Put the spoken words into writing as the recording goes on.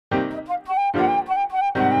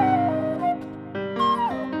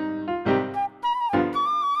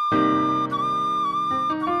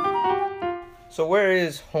So where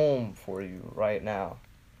is home for you right now?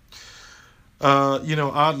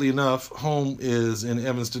 Oddly enough, home is in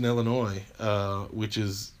Evanston, Illinois, which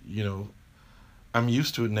is, I'm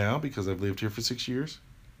used to it now because I've lived here for 6 years.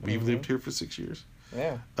 We've Mm-hmm. lived here for 6 years.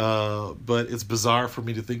 Yeah. But it's bizarre for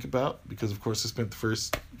me to think about because, of course, I spent the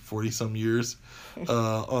first 40 some years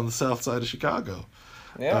on the south side of Chicago.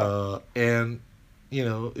 Yeah. And,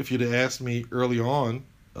 if you'd have asked me early on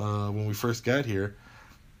when we first got here,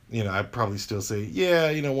 I'd probably still say,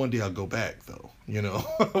 yeah, one day I'll go back, though.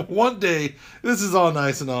 One day, this is all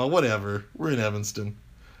nice and all, whatever. We're in Evanston.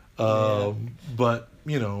 Yeah. But,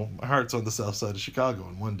 my heart's on the south side of Chicago,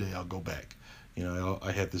 and one day I'll go back.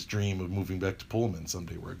 I had this dream of moving back to Pullman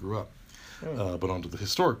someday where I grew up, Mm. but onto the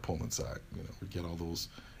historic Pullman side. We get all those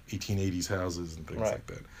 1880s houses and things Right.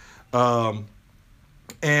 like that.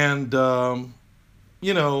 And,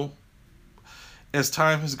 you know, as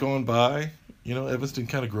time has gone by, Evanston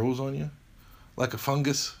kind of grows on you like a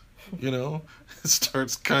fungus, you know. It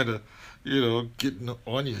starts kind of, getting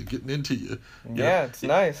on you, getting into you. Yeah, it's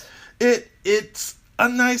nice. It's a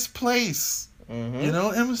nice place. Mm-hmm.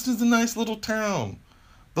 Evanston's a nice little town.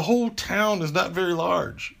 The whole town is not very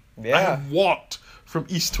large. I Yeah. have walked from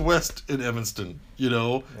east to west in Evanston,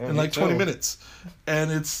 Yeah, in me like 20 too. minutes. And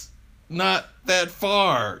it's not that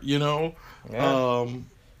far. Yeah.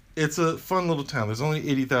 It's a fun little town. There's only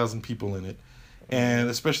 80,000 people in it. And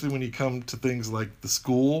especially when you come to things like the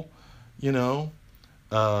school, you know,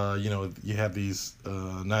 you have these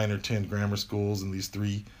 9 or 10 grammar schools and these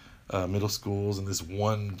 3 middle schools and this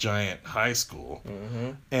one giant high school.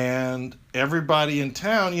 Mm-hmm. And everybody in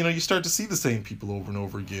town, you start to see the same people over and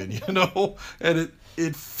over again, and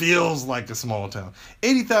it feels like a small town.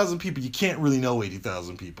 80,000 people, you can't really know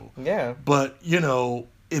 80,000 people. Yeah. But,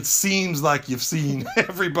 it seems like you've seen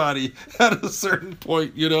everybody at a certain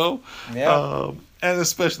point, Yeah. and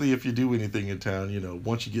especially if you do anything in town,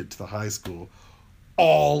 once you get to the high school,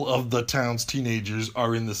 all of the town's teenagers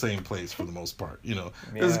are in the same place for the most part. There's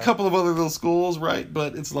a Yeah. couple of other little schools, right?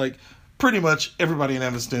 But it's like pretty much everybody in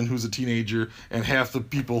Evanston who's a teenager, and half the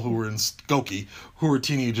people who were in Skokie who are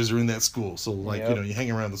teenagers are in that school. So like, Yep. you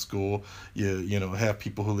hang around the school, you have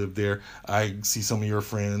people who live there. I see some of your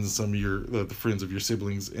friends, some of your the friends of your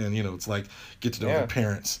siblings, and it's like get to know Yeah. their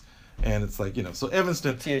parents, and it's like so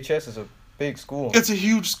Evanston. THS is a big school. It's a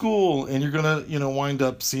huge school, and you're gonna, wind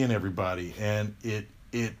up seeing everybody, and it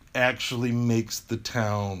actually makes the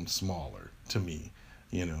town smaller to me.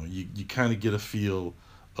 You kind of get a feel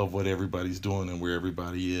of what everybody's doing and where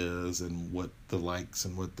everybody is and what the likes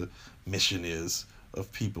and what the mission is of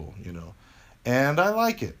people. And I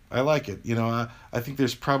like it. I think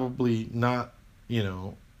there's probably not,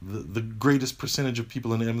 the greatest percentage of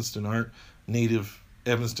people in Evanston aren't native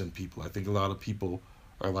Evanston people. I think a lot of people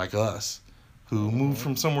are like us who moved Mm-hmm.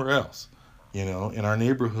 from somewhere else. In our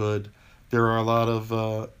neighborhood, there are a lot of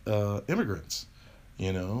immigrants,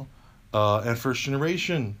 and first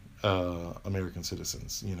generation American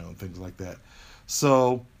citizens, and things like that.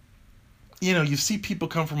 So, you see people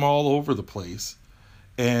come from all over the place,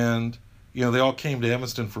 and they all came to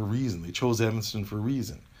Evanston for a reason. They chose Evanston for a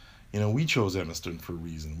reason. We chose Evanston for a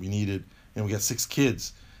reason. We needed, and we got 6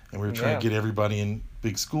 kids, and we were trying Yeah. to get everybody in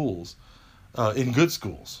big schools, in good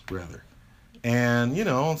schools rather. And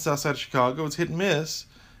on the south side of Chicago, it's hit and miss.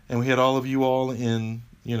 And we had all of you all in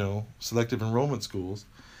selective enrollment schools.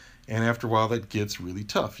 And after a while, that gets really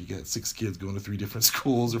tough. You got 6 kids going to 3 different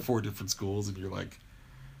schools or 4 different schools, and you're like,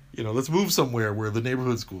 let's move somewhere where the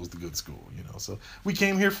neighborhood school is the good school. So we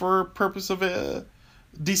came here for a purpose of a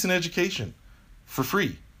decent education for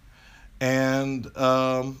free. And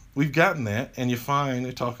we've gotten that, and you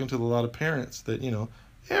find, talking to a lot of parents, that,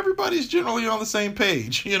 everybody's generally on the same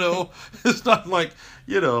page. It's not like,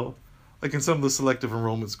 like in some of the selective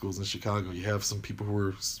enrollment schools in Chicago, you have some people who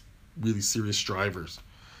are really serious strivers,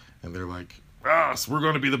 and they're like, we're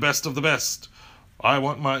going to be the best of the best. I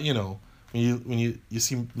want my, when you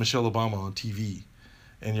see Michelle Obama on TV,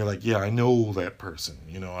 and you're like, yeah, I know that person.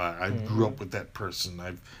 I grew up with that person.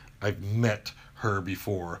 I've met her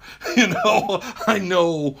before. I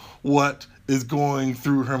know what is going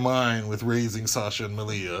through her mind with raising Sasha and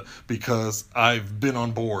Malia, because I've been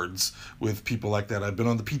on boards with people like that. I've been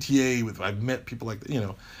on the PTA I've met people like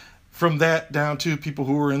that. From that down to people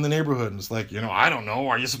who are in the neighborhood, and it's like, I don't know.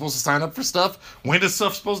 Are you supposed to sign up for stuff? When is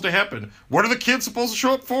stuff supposed to happen? What are the kids supposed to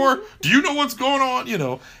show up for? Do you know what's going on?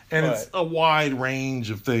 And it's Right. a wide range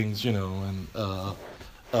of things, and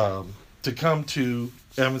to come to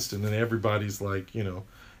Evanston, and everybody's like,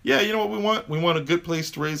 yeah, you know what we want? We want a good place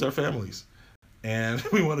to raise our families, and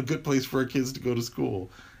we want a good place for our kids to go to school,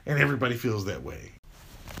 and everybody feels that way.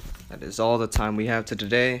 That is all the time we have to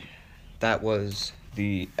today. that was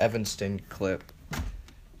the Evanston clip.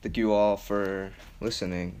 Thank you all for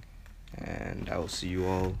listening, and I will see you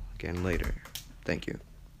all again later. Thank you.